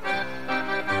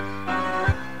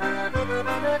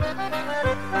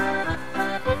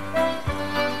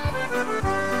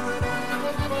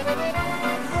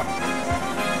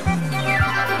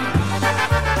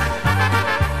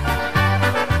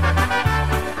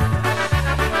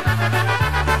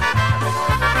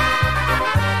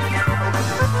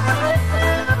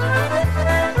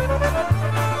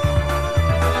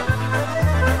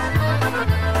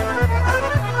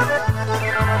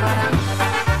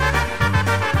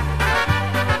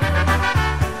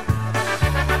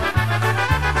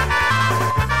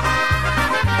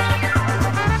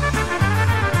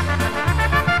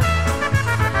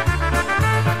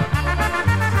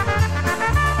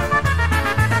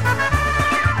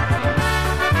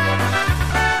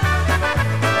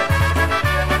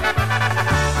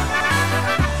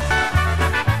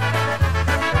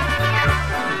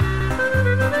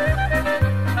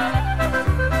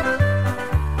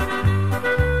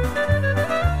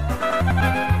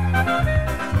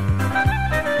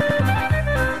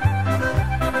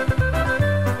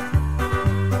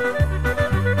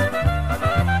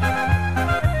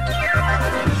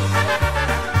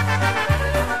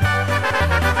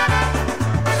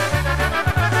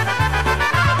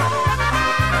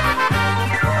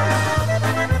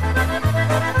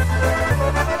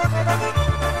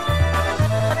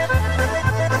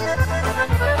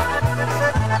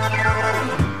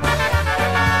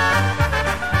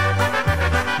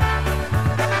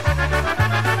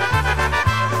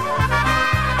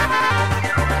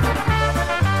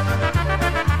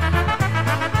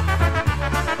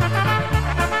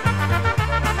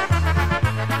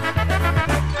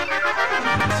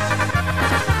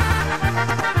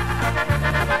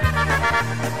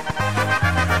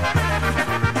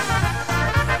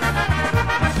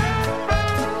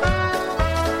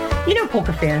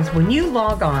 fans, when you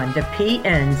log on to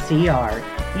PNCR,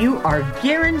 you are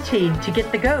guaranteed to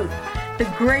get the GOAT, the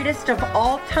greatest of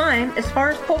all time as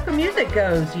far as polka music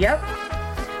goes. Yep.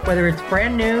 Whether it's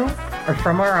brand new or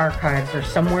from our archives or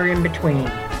somewhere in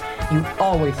between, you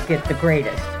always get the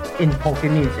greatest in polka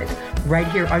music. Right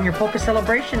here on your Polka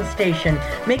Celebration station.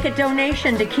 Make a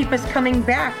donation to keep us coming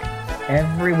back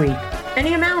every week.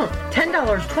 Any amount, $10,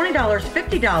 $20,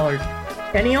 $50.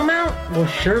 Any amount will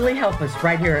surely help us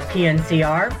right here at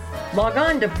PNCR. Log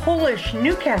on to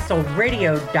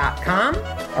PolishNewcastleRadio.com.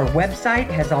 Our website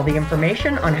has all the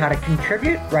information on how to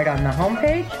contribute right on the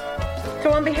homepage.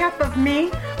 So on behalf of me,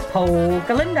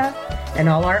 Polka Linda, and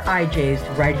all our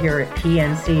IJs right here at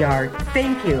PNCR,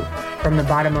 thank you from the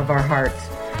bottom of our hearts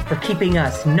for keeping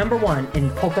us number one in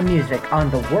polka music on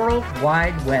the World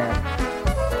Wide Web.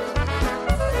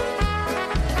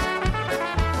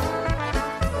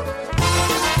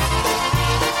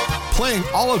 Playing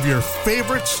all of your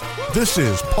favorites, this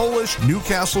is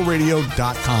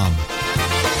PolishNewcastleRadio.com.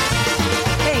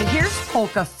 Hey, here's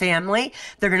Polka Family.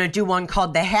 They're going to do one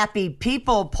called the Happy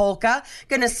People Polka.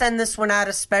 Going to send this one out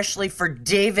especially for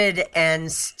David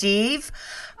and Steve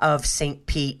of St.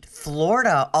 Pete,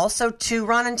 Florida. Also to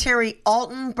Ron and Terry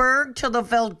Altenberg, to the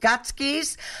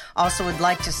Velgatskis. Also would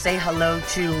like to say hello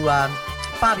to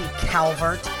Bobby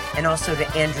Calvert and also to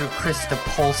Andrew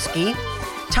Christopolsky.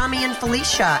 Tommy and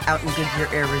Felicia out in Goodyear,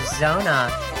 Arizona.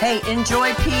 Hey,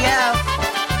 enjoy PF.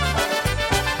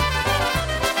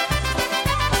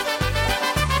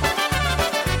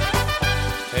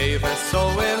 Hej,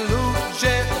 wesołe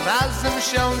ludzie razem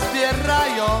się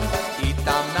zbierają i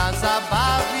tam na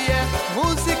zabawie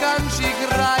muzykanci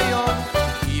grają.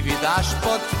 I widać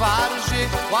po twarzy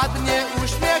ładnie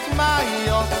uśmiech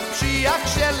mają.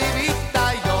 Przyjacieli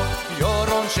witają,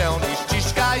 biorą się i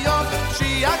ściskają.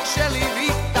 Przyjacieli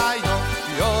witają,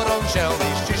 biorą się i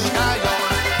ściskają.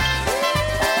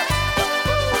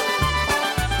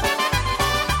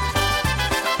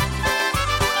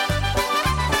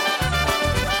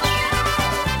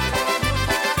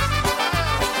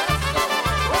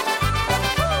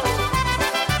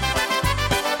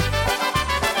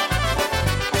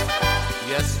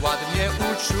 Jest ładnie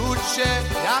uczucie,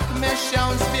 jak my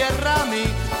się zbieramy.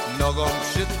 Nogą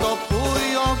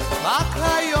przytopują,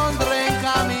 machają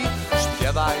rękami,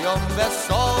 śpiewają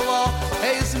wesoło,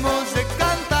 hej z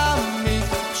muzykantami.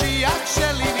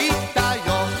 Przyjacieli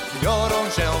witają, biorą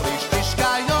się i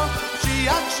ściskają.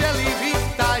 Przyjacieli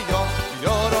witają,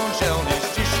 biorą się i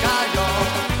ściskają.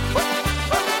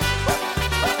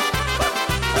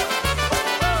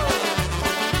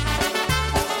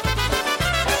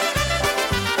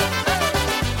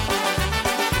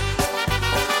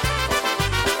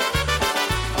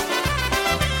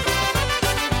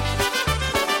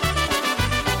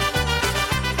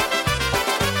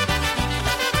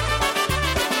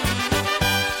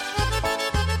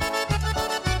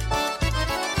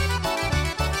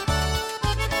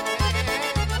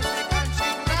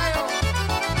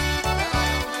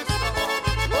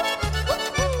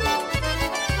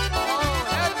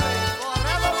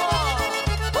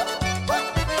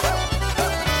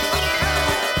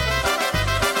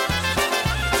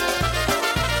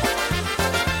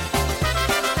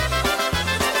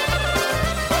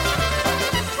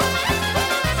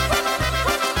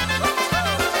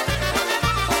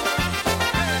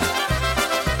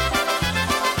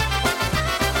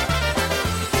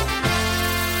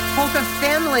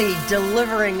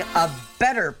 Delivering a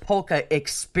better polka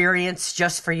experience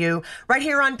just for you right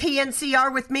here on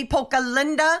PNCR with me, Polka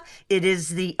Linda. It is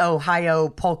the Ohio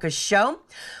Polka Show.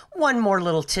 One more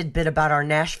little tidbit about our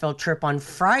Nashville trip on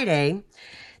Friday.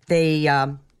 They,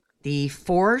 the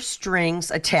Four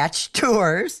Strings Attached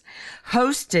Tours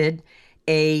hosted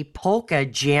a polka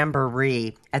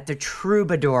jamboree at the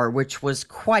Troubadour, which was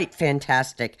quite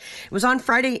fantastic. It was on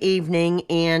Friday evening,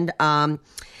 and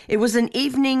it was an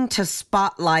evening to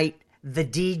spotlight the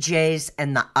DJs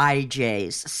and the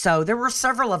IJs. So there were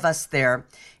several of us there.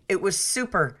 It was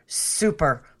super,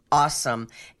 super awesome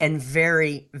and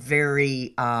very,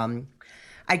 very, I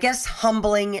guess,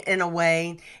 humbling in a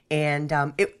way. And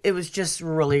it was just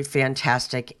really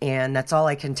fantastic. And that's all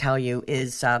I can tell you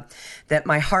is that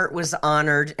my heart was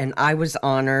honored and I was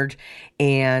honored.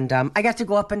 And I got to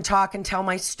go up and talk and tell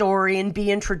my story and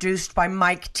be introduced by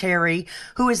Mike Terry,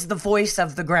 who is the voice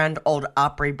of the Grand Ole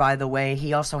Opry, by the way.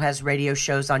 He also has radio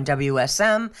shows on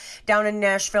WSM down in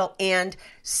Nashville and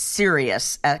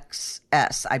Sirius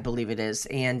XS, I believe it is.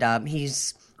 And I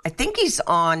think he's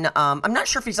on, I'm not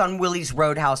sure if he's on Willie's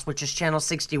Roadhouse, which is Channel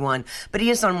 61, but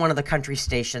he is on one of the country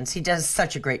stations. He does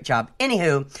such a great job.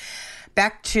 Anywho,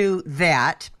 back to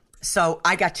that. So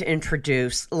I got to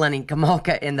introduce Lenny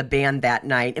Gomulka in the band that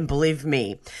night, and believe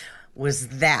me, was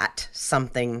that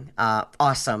something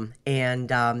awesome.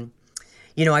 And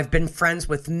I've been friends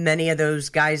with many of those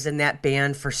guys in that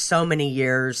band for so many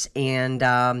years. And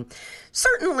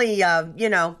certainly,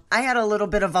 I had a little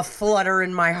bit of a flutter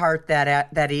in my heart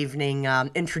that evening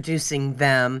introducing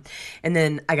them. And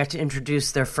then I got to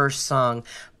introduce their first song.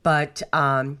 But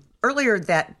earlier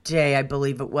that day, I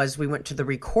believe it was, we went to the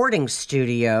recording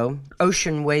studio,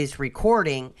 Ocean Ways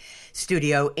Recording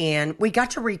Studio, and we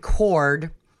got to record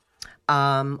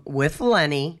with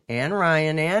Lenny and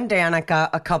Ryan and Danica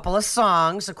a couple of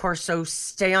songs, of course, so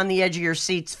stay on the edge of your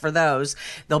seats for those.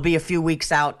 They'll be a few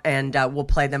weeks out, and we'll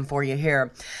play them for you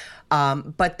here.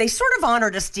 But they sort of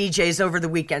honored us DJs over the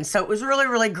weekend, so it was really,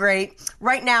 really great.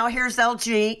 Right now, here's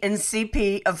LG and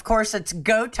CP. Of course, it's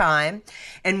go time,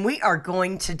 and we are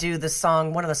going to do the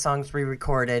song, one of the songs we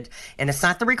recorded, and it's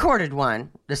not the recorded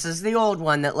one. This is the old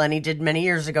one that Lenny did many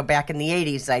years ago, back in the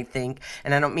 80s, I think.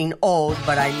 And I don't mean old,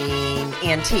 but I mean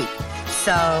antique.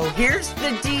 So here's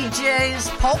the DJ's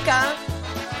Polka.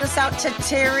 This out to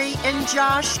Terry and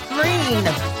Josh Green.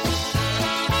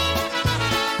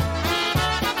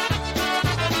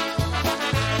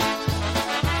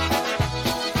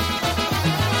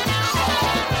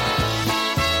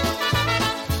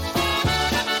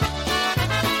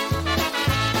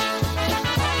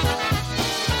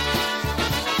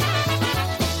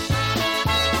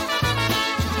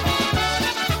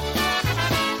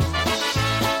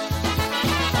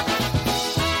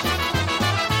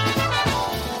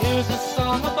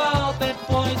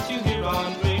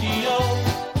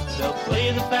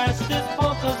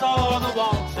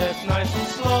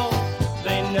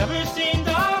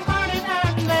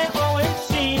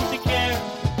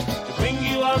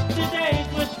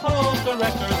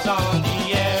 Records on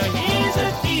the air. He's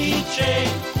a DJ,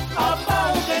 a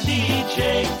polka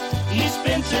DJ. He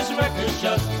spins his records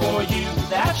just for you.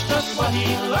 That's just what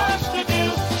he loves to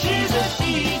do. She's a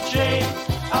DJ,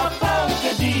 a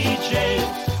polka DJ.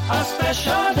 A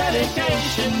special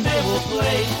dedication they will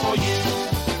play for you.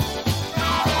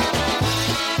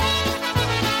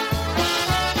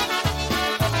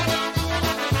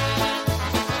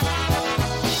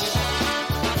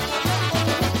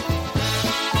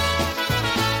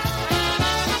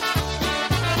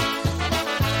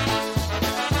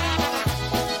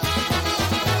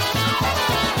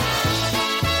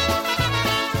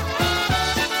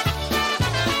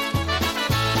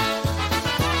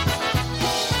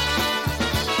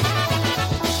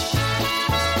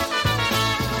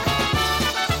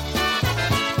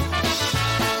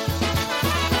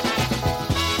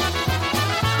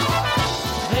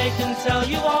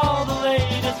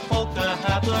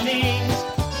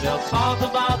 Talk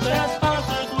about their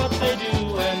sponsors, what they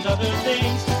do, and other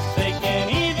things. They can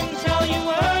even tell you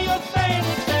where your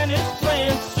favorite band is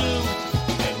playing soon.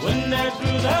 And when they're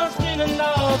through, they'll spin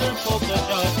another polka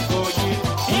just for you.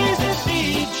 He's a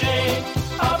DJ,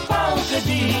 a polka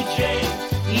DJ.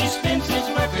 He spins his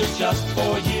records just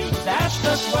for you. That's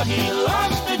just what he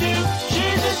loves to do.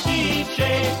 She's a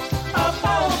DJ, a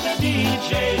polka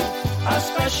DJ. A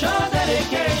special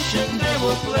dedication they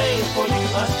will play for you.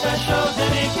 A special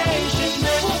dedication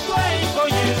they will play for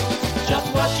you.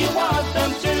 Just what you want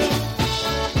them to.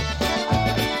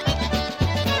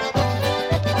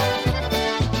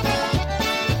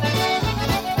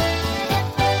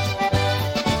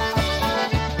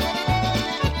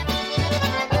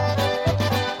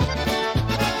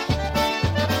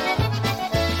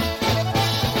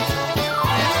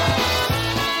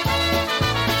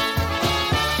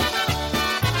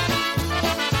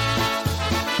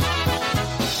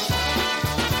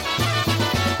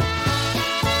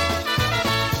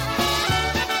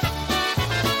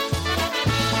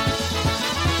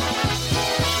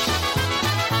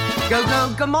 Go,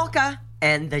 go, Gomulka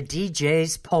and the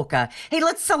DJ's Polka. Hey,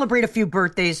 let's celebrate a few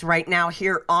birthdays right now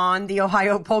here on the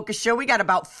Ohio Polka Show. We got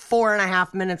about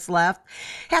 4.5 minutes left.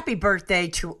 Happy birthday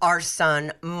to our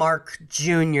son, Mark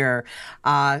Jr.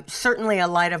 Certainly a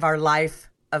light of our life,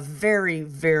 a very,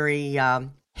 very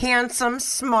handsome,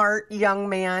 smart young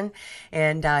man,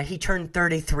 and he turned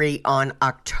 33 on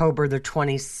October the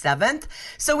 27th.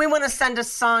 So we want to send a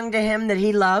song to him that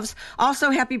he loves. Also,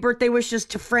 happy birthday wishes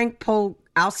to Frank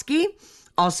Polowski,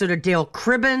 also to Dale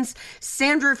Cribbins,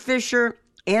 Sandra Fisher,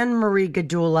 Anne Marie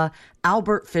Gadula,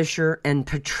 Albert Fisher, and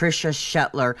Patricia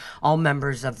Shetler, all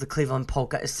members of the Cleveland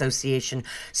Polka Association.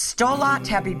 Stolat,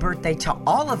 happy birthday to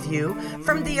all of you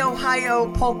from the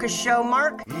Ohio Polka Show.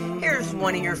 Mark, here's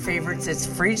one of your favorites. It's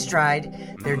Freeze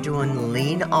Dried. They're doing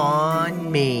Lean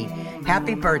On Me.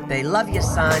 Happy birthday. Love you,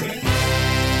 son.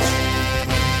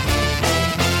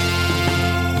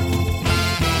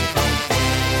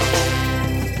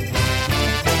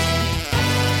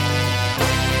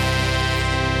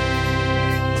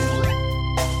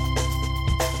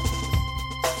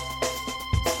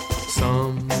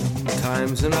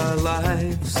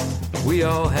 We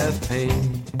all have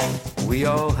pain, we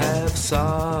all have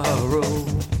sorrow,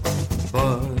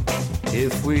 but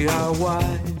if we are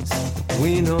wise,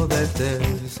 we know that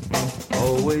there's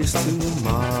always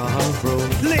tomorrow.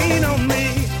 Lean on me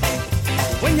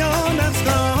when you're not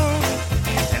strong,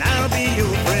 and I'll be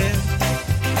your friend.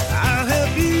 I'll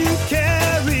help you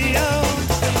carry on.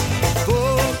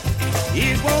 For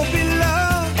it won't be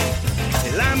long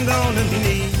till I'm gonna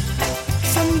need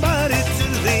somebody to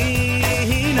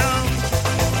lean on.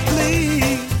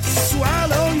 Please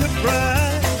swallow your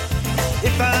pride.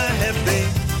 If I have been,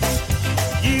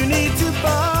 you need to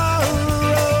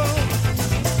borrow.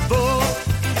 For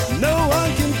no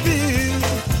one can feel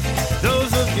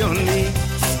those of your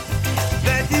needs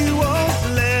that you won't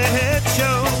let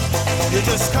show. You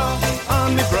just call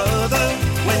on me, brother,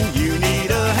 when you need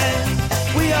a hand.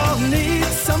 We all need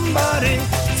somebody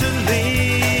to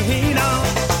lean on.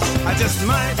 I just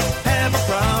might have a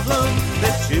problem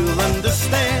that you'll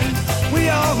understand. We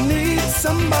all need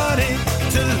somebody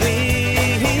to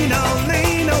lean on.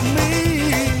 Lean on me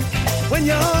when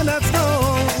you're not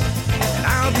strong, and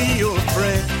I'll be your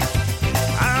friend.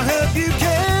 I'll help you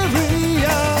carry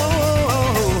on.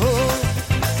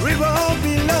 We won't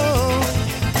be long,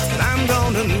 and I'm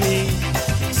gonna need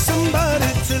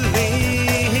somebody to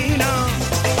lean on.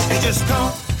 You just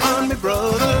call on me,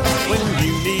 brother, when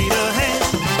you need a hand.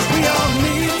 We all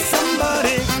need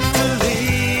somebody to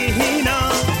lean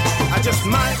on. I just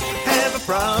might have a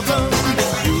problem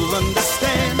that you'll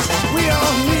understand. We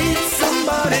all need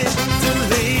somebody to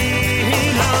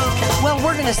lean on. Well,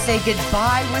 we're going to say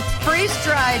goodbye with Freeze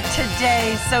Dried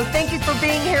today. So thank you for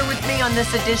being here with me on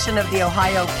this edition of the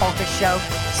Ohio Polka Show.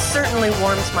 Certainly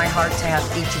warms my heart to have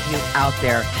each of you out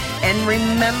there. And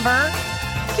remember,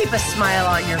 keep a smile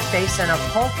on your face and a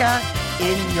polka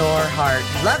in your heart.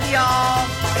 Love y'all.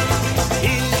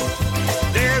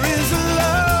 There is a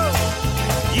love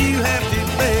you have to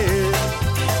bear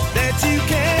that you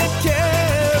can't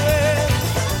carry.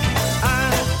 I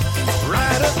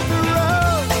ride up the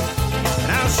road and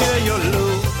I'll share your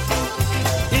load.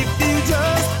 If you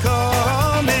just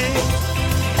call me.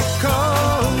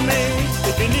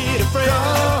 If you need a friend,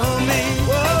 call me.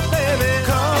 Oh, baby,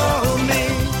 call me.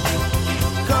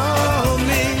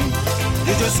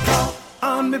 You just call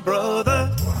on me, brother.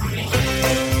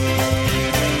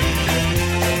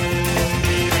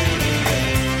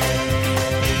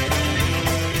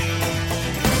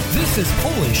 This is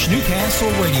Polish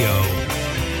Newcastle Radio.